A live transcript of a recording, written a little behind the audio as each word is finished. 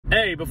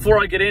Hey,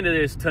 before I get into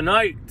this,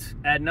 tonight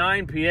at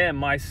 9 p.m.,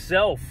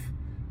 myself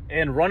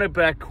and Run It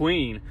Back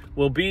Queen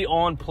will be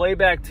on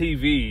Playback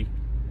TV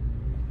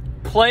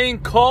playing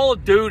Call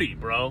of Duty,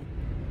 bro.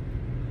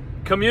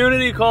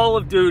 Community Call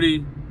of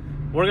Duty.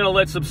 We're going to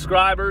let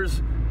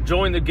subscribers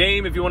join the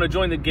game. If you want to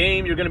join the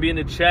game, you're going to be in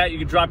the chat. You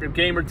can drop your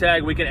gamer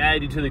tag. We can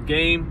add you to the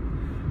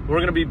game. We're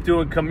going to be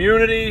doing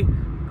Community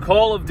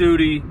Call of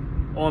Duty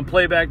on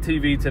Playback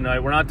TV tonight.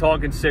 We're not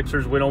talking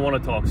Sixers. We don't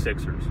want to talk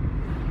Sixers.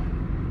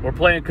 We're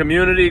playing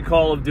Community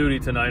Call of Duty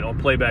tonight on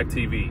Playback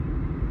TV.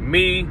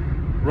 Me,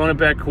 Run It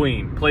Back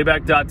Queen.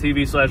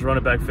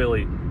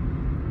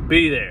 Playback.tv/RunItBackPhilly.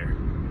 Be there.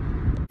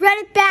 Run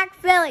It Back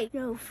Philly.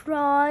 No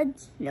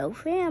frauds, no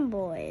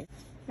fanboys,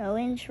 no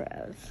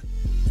intros.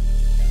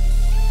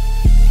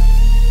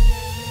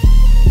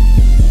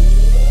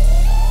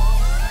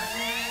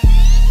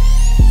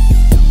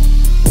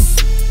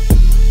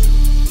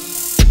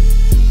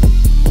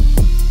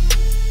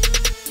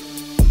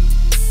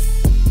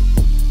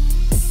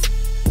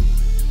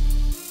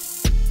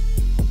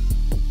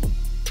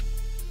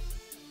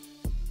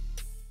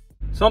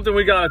 Something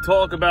we gotta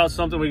talk about,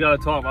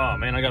 oh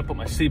man, I gotta put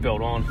my seatbelt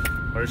on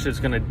or this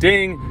shit's gonna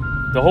ding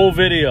the whole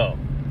video.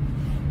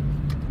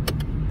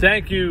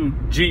 Thank you,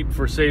 Jeep,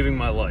 for saving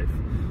my life.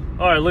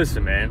 Alright,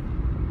 listen,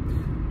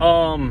 man.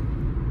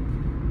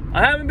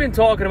 I haven't been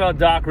talking about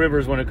Doc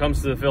Rivers when it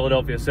comes to the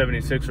Philadelphia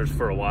 76ers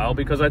for a while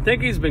because I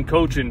think he's been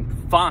coaching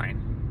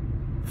fine.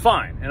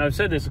 And I've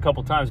said this a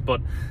couple times,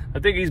 but I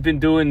think he's been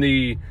doing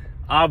the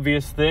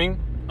obvious thing.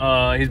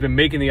 He's been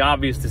making the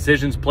obvious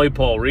decisions, play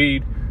Paul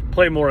Reed,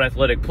 play more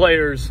athletic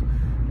players.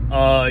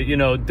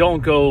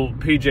 Don't go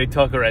P.J.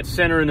 Tucker at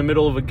center in the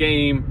middle of a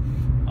game.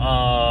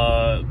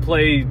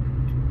 Play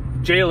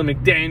Jalen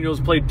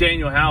McDaniels, play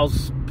Daniel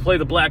House, play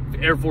the Black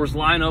Air Force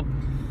lineup.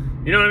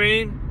 You know what I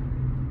mean?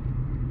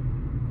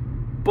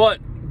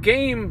 But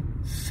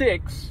Game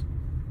 6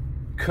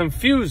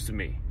 confused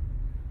me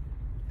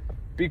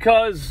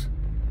because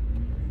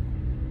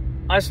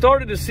I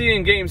started to see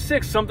in Game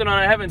 6 something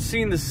I haven't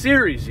seen the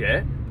series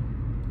yet.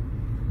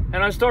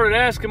 And I started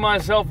asking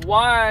myself,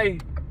 why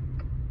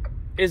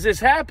is this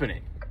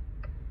happening?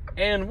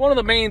 And one of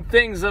the main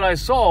things that I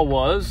saw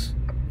was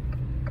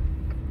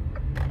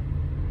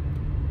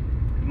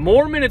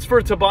more minutes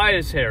for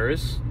Tobias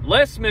Harris,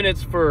 less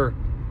minutes for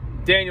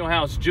Daniel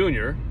House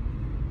Jr.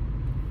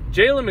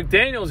 Jalen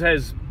McDaniels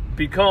has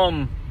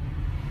become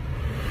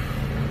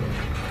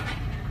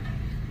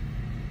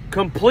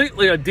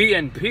completely a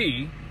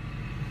DNP.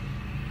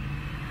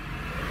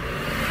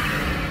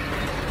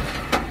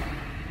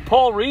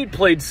 Paul Reed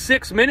played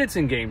 6 minutes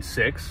in Game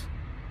 6.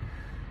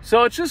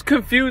 So it's just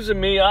confusing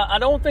me. I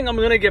don't think I'm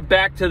going to get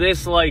back to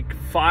this, like,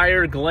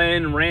 Fire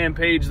Glenn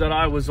rampage that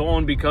I was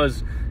on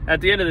because at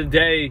the end of the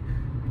day,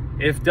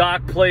 if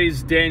Doc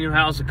plays Daniel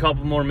House a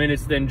couple more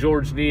minutes than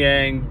George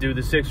Niang, do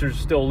the Sixers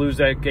still lose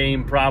that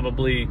game?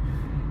 Probably.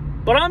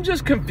 But I'm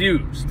just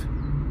confused.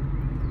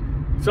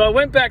 So I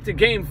went back to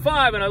Game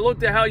 5 and I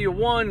looked at how you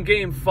won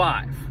Game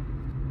 5.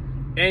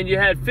 And you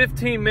had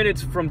 15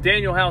 minutes from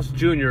Daniel House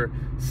Jr.,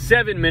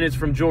 7 minutes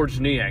from George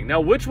Niang. Now,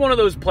 which one of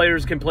those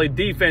players can play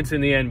defense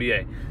in the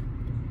NBA?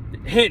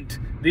 Hint,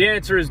 the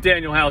answer is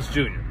Daniel House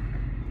Jr.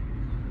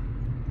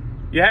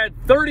 You had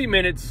 30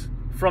 minutes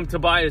from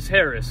Tobias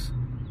Harris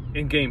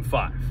in Game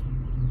 5.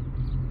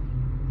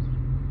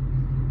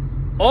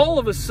 All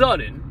of a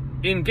sudden,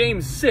 in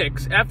Game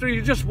 6, after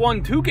you just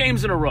won 2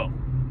 games in a row,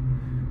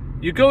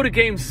 you go to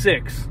Game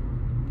 6,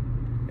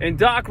 and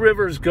Doc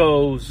Rivers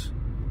goes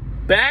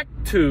back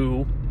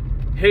to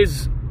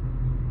his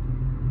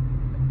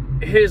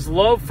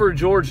love for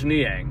George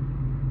Niang.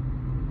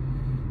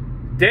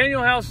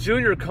 Daniel House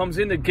Jr. comes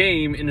in the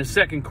game in the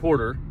second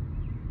quarter,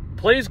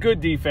 plays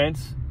good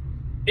defense,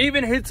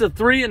 even hits a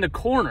 3 in the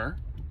corner,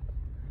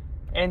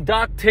 and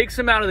Doc takes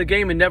him out of the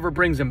game and never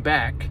brings him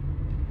back.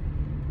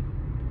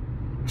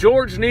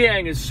 George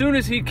Niang, as soon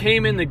as he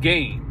came in the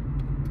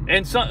game,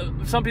 and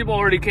some people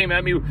already came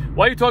at me,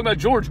 why are you talking about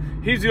George?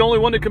 He's the only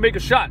one that can make a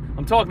shot.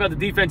 I'm talking about the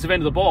defensive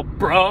end of the ball,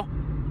 bro.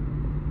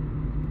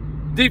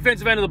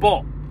 Defensive end of the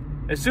ball.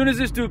 As soon as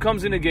this dude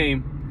comes in the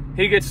game,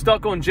 he gets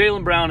stuck on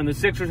Jaylen Brown, and the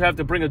Sixers have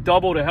to bring a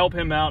double to help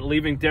him out,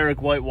 leaving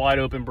Derek White wide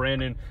open,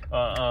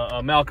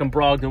 Malcolm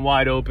Brogdon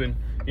wide open.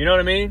 You know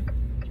what I mean?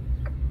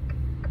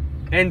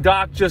 And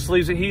Doc just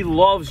leaves it. He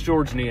loves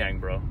George Niang,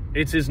 bro.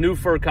 It's his new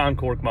Furkan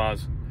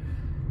Korkmaz.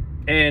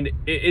 And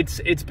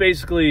it's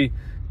basically,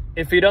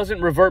 if he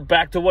doesn't revert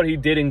back to what he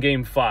did in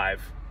Game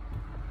 5,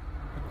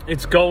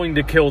 it's going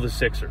to kill the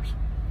Sixers.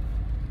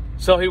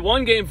 So he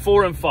won Game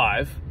 4 and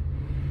 5.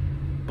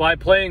 By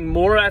playing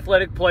more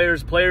athletic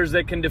players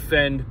that can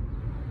defend.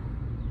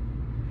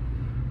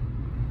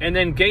 And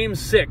then Game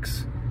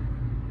 6,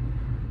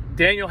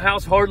 Daniel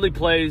House hardly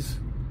plays.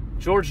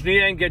 George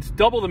Niang gets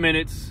double the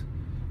minutes.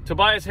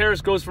 Tobias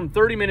Harris goes from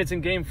 30 minutes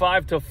in Game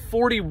 5 to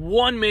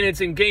 41 minutes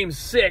in Game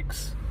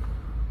 6.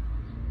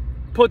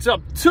 Puts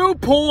up 2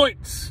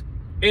 points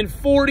in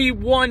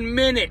 41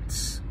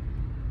 minutes.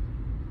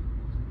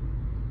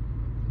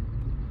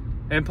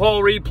 And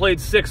Paul Reed played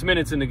 6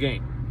 minutes in the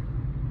game.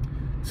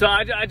 So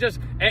I just,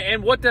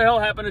 and what the hell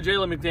happened to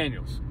Jalen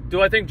McDaniels?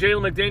 Do I think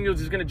Jalen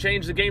McDaniels is going to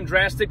change the game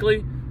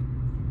drastically?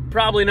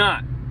 Probably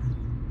not.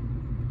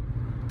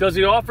 Does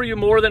he offer you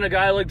more than a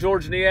guy like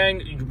George Niang?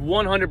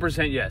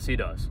 100% yes, he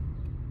does.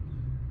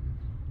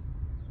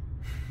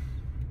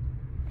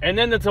 And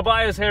then the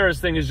Tobias Harris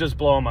thing is just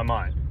blowing my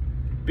mind.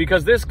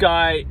 Because this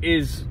guy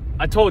is,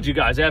 I told you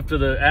guys after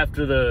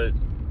the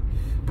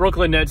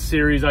Brooklyn Nets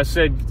series, I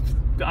said,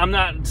 I'm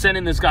not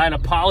sending this guy an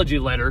apology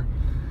letter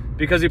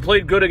because he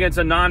played good against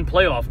a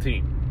non-playoff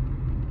team.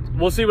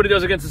 We'll see what he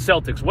does against the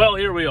Celtics. Well,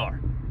 here we are.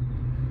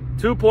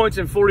 2 points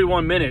in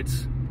 41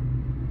 minutes.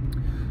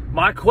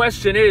 My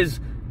question is,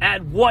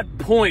 at what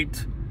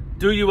point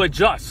do you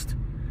adjust?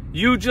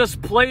 You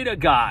just played a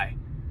guy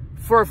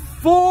for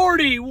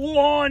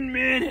 41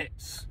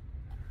 minutes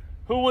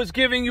who was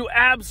giving you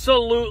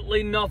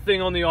absolutely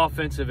nothing on the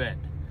offensive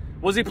end.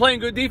 Was he playing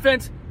good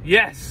defense?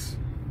 Yes.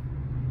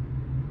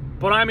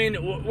 But, I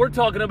mean, we're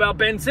talking about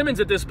Ben Simmons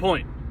at this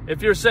point.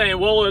 If you're saying,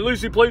 well, at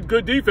least he played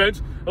good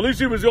defense, at least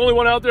he was the only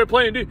one out there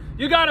playing defense.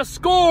 You got to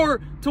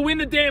score to win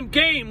the damn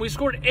game. We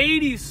scored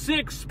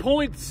 86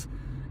 points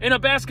in a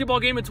basketball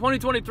game in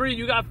 2023.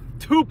 You got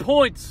 2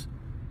 points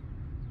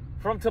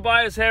from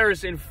Tobias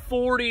Harris in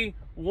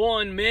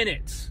 41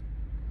 minutes.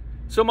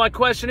 So my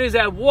question is,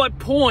 at what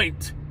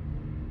point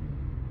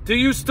do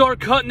you start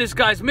cutting this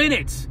guy's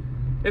minutes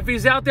if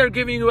he's out there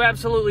giving you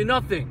absolutely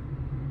nothing?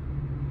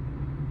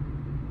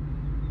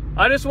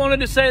 I just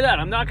wanted to say that.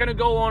 I'm not going to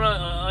go on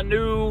a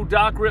new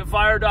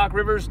Fire Doc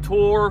Rivers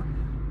tour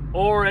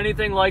or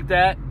anything like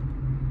that,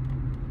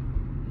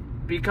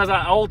 because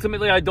I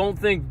don't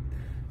think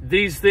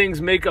these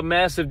things make a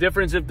massive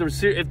difference. If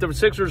the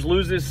Sixers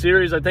lose this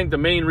series, I think the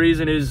main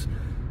reason is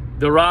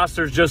the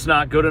roster's just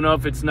not good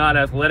enough. It's not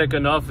athletic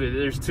enough.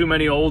 There's too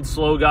many old,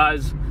 slow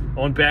guys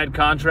on bad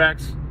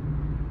contracts.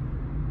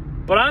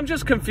 But I'm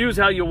just confused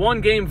how you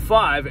won Game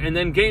 5 and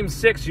then Game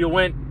 6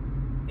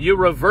 you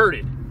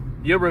reverted.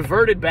 You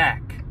reverted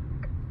back.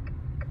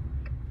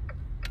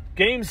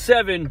 Game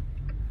 7,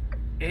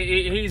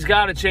 he's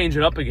got to change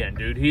it up again,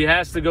 dude. He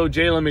has to go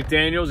Jalen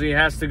McDaniels. He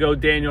has to go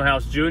Daniel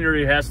House Jr.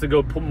 He has to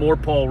go more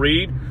Paul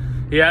Reed.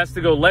 He has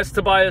to go less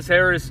Tobias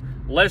Harris,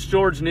 less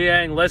George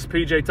Niang, less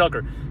PJ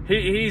Tucker.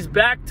 He's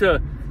back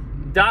to,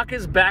 Doc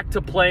is back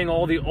to playing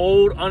all the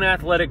old,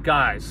 unathletic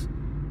guys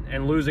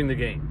and losing the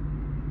game.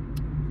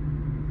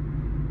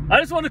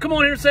 I just wanted to come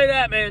on here and say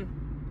that, man.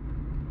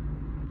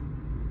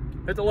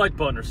 Hit the like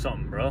button or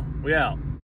something, bro. We out.